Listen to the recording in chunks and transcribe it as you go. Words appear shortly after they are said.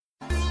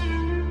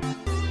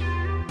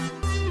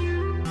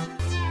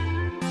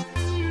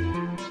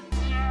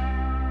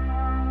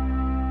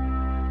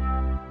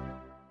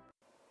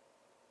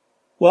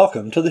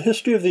Welcome to the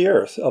History of the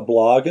Earth, a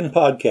blog and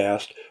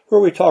podcast where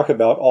we talk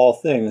about all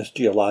things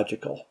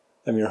geological.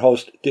 I'm your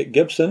host, Dick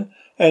Gibson,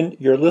 and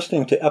you're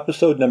listening to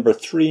episode number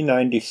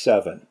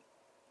 397.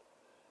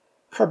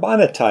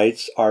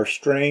 Carbonatites are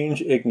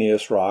strange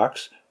igneous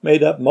rocks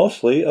made up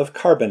mostly of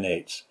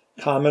carbonates,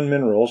 common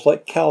minerals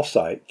like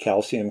calcite,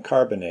 calcium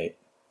carbonate.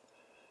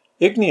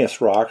 Igneous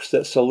rocks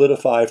that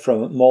solidify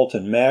from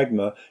molten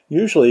magma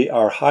usually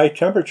are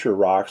high-temperature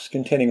rocks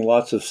containing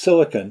lots of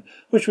silicon,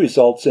 which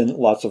results in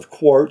lots of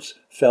quartz,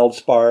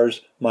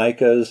 feldspars,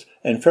 micas,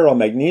 and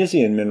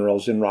ferromagnesian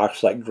minerals in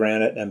rocks like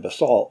granite and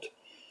basalt.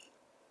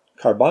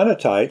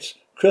 Carbonatites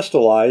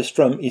crystallize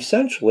from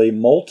essentially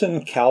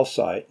molten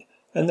calcite,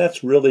 and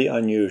that's really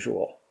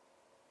unusual.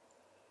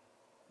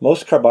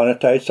 Most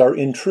carbonatites are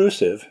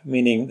intrusive,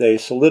 meaning they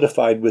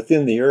solidified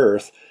within the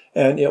earth,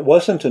 and it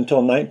wasn't until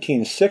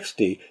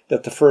 1960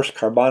 that the first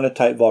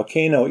carbonatite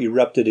volcano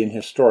erupted in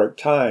historic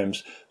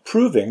times,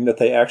 proving that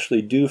they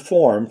actually do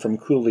form from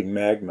cooling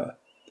magma.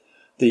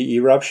 The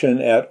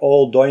eruption at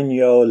Ol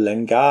Doinyo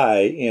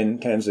Lengai in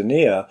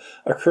Tanzania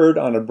occurred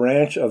on a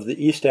branch of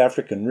the East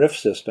African Rift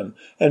System,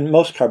 and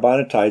most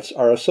carbonatites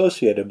are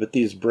associated with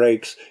these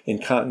breaks in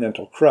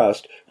continental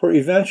crust, where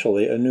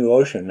eventually a new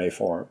ocean may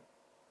form.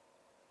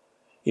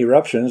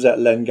 Eruptions at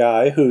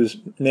Lengai, whose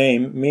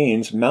name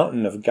means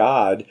Mountain of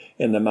God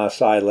in the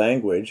Maasai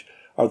language,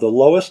 are the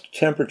lowest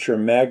temperature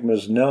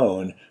magmas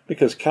known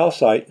because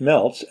calcite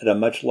melts at a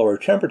much lower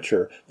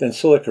temperature than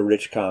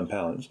silica-rich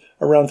compounds,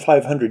 around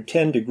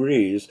 510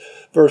 degrees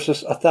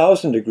versus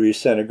 1,000 degrees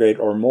centigrade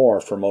or more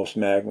for most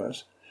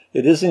magmas.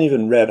 It isn't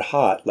even red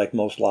hot like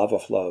most lava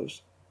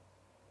flows.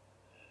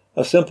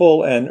 A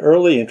simple and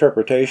early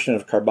interpretation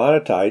of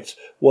carbonatites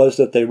was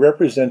that they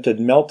represented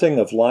melting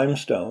of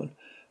limestone,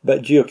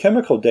 but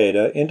geochemical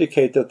data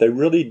indicate that they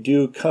really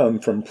do come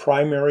from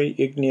primary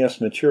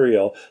igneous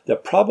material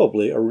that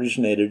probably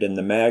originated in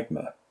the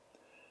magma.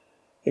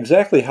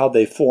 Exactly how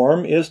they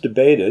form is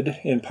debated,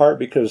 in part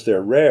because they're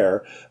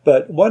rare,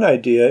 but one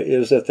idea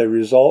is that they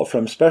result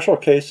from special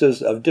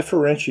cases of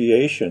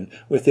differentiation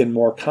within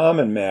more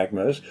common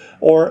magmas,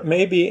 or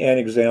maybe an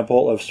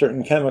example of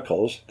certain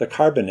chemicals, the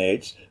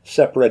carbonates,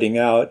 separating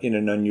out in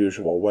an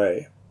unusual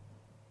way.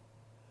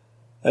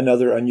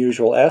 Another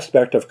unusual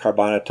aspect of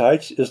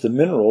carbonatites is the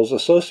minerals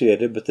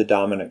associated with the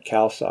dominant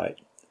calcite.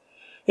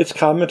 It's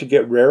common to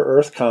get rare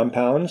earth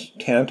compounds,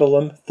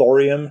 tantalum,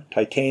 thorium,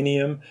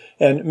 titanium,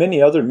 and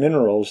many other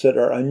minerals that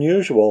are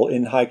unusual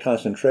in high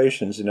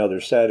concentrations in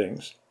other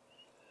settings.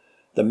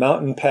 The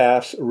Mountain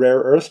Pass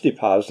rare earth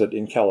deposit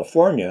in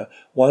California,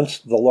 once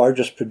the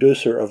largest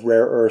producer of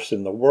rare earths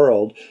in the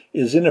world,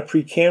 is in a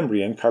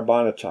Precambrian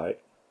carbonatite.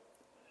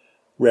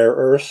 Rare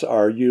earths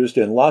are used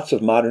in lots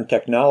of modern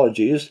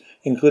technologies,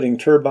 including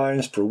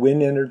turbines for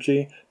wind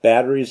energy,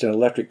 batteries in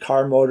electric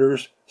car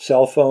motors,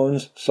 cell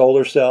phones,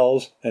 solar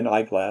cells, and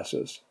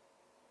eyeglasses.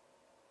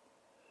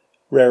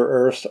 Rare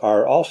earths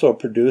are also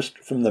produced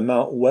from the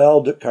Mount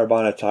Weld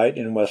carbonatite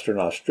in Western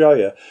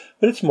Australia,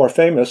 but it's more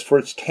famous for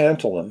its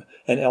tantalum,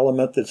 an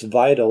element that's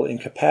vital in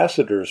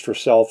capacitors for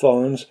cell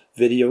phones,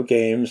 video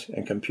games,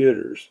 and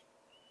computers.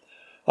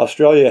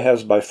 Australia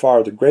has by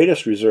far the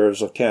greatest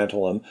reserves of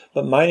tantalum,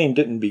 but mining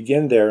didn't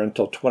begin there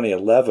until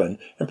 2011,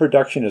 and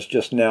production is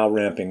just now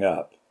ramping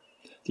up.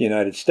 The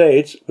United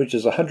States, which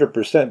is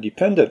 100%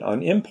 dependent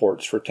on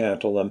imports for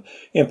tantalum,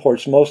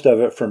 imports most of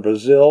it from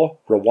Brazil,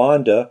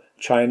 Rwanda,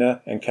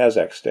 China, and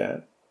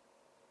Kazakhstan.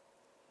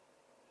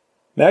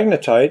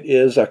 Magnetite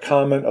is a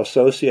common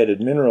associated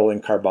mineral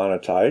in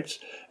carbonatites,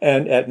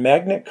 and at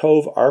Magnet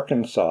Cove,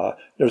 Arkansas,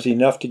 there's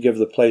enough to give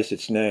the place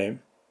its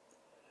name.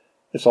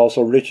 It's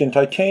also rich in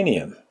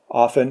titanium,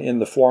 often in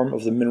the form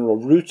of the mineral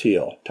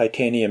rutile,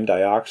 titanium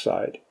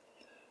dioxide.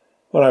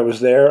 When I was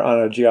there on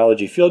a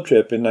geology field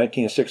trip in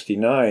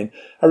 1969,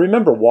 I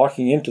remember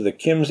walking into the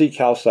Kimsey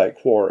calcite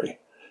quarry.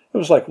 It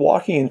was like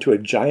walking into a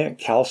giant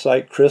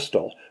calcite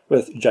crystal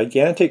with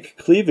gigantic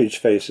cleavage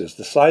faces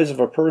the size of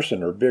a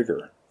person or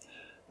bigger.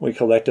 We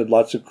collected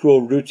lots of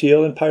cool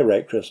rutile and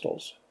pyrite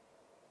crystals.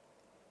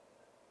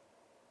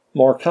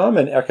 More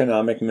common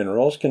economic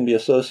minerals can be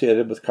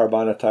associated with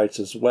carbonatites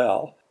as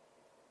well.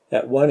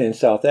 At one in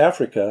South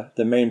Africa,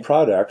 the main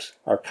products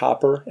are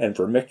copper and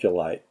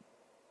vermiculite.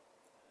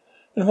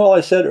 And while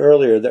I said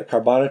earlier that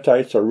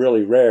carbonatites are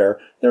really rare,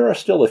 there are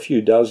still a few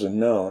dozen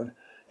known.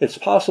 It's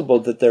possible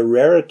that their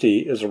rarity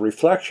is a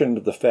reflection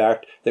of the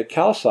fact that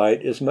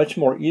calcite is much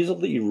more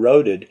easily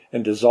eroded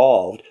and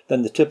dissolved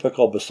than the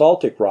typical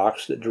basaltic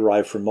rocks that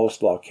derive from most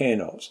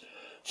volcanoes.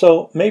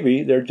 So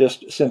maybe they're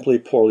just simply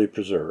poorly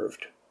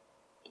preserved.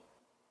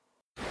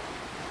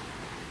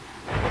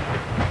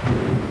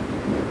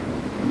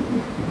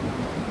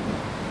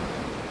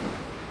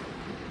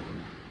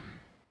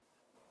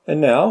 And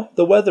now,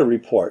 the weather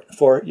report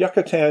for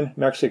Yucatan,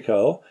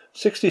 Mexico,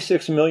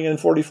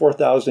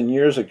 66,044,000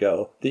 years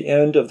ago, the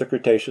end of the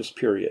Cretaceous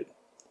period.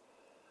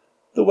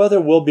 The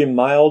weather will be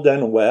mild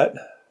and wet,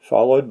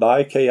 followed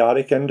by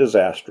chaotic and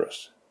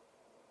disastrous.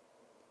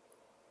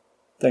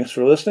 Thanks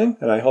for listening,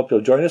 and I hope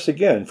you'll join us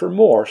again for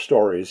more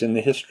stories in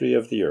the history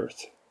of the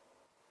Earth.